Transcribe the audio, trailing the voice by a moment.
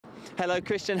Hello,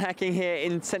 Christian Hacking here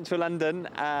in central London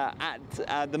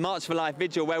at the March for Life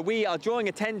vigil, where we are drawing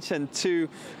attention to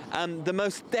the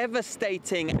most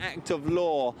devastating act of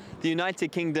law the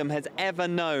United Kingdom has ever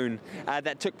known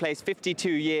that took place 52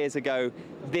 years ago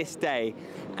this day.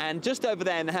 And just over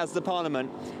there in the House of Parliament,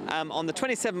 on the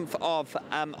 27th of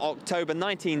October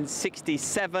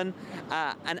 1967,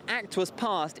 an act was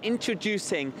passed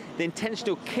introducing the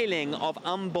intentional killing of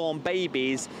unborn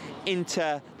babies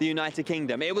into the United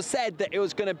Kingdom. It was said that it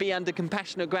was going to be under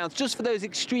compassionate grounds just for those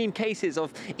extreme cases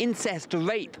of incest,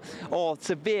 rape or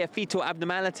severe fetal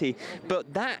abnormality,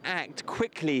 but that act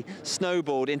quickly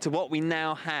snowballed into what we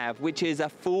now have, which is a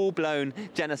full-blown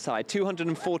genocide.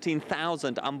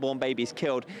 214,000 unborn babies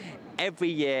killed every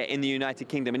year in the United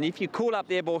Kingdom. And if you call up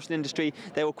the abortion industry,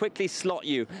 they will quickly slot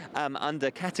you under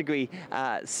category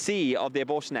C of the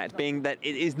Abortion Act, being that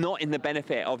it is not in the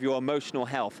benefit of your emotional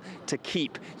health to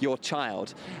keep your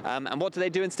child. And what do they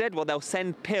do instead? Well, they'll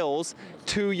send pills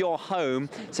to your home,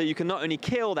 so you can not only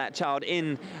kill that child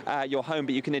in your home,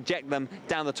 but you can eject them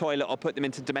down the toilet or put them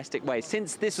into domestic waste.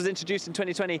 Since this was introduced in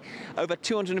 2020, over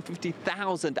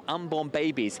 250,000 unborn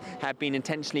babies have been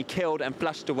intentionally killed and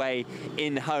flushed away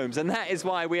in homes. And that is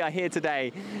why we are here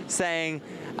today saying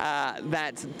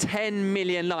that 10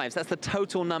 million lives, that's the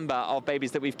total number of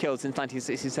babies that we've killed since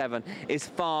 1967, is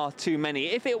far too many.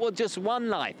 If it were just one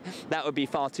life, that would be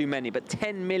far too many, but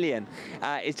 10 million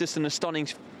is just an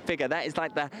astonishing figure. That is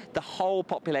like the whole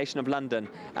population of London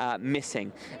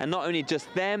missing. And not only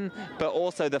just them, but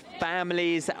also the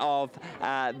families of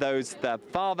the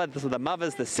fathers, the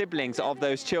mothers, the siblings of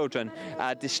those children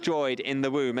destroyed in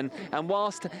the womb. And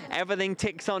whilst everything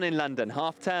ticks on in London,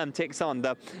 half term ticks on,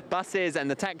 the buses and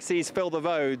the taxis fill the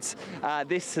roads,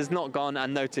 this has not gone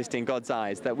unnoticed in God's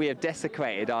eyes, that we have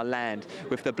desecrated our land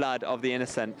with the blood of the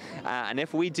innocent. And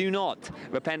if we do not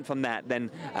repent from that, then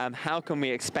how can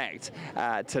we expect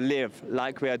to live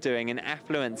like we are doing in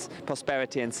affluence,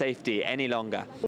 prosperity and safety any longer?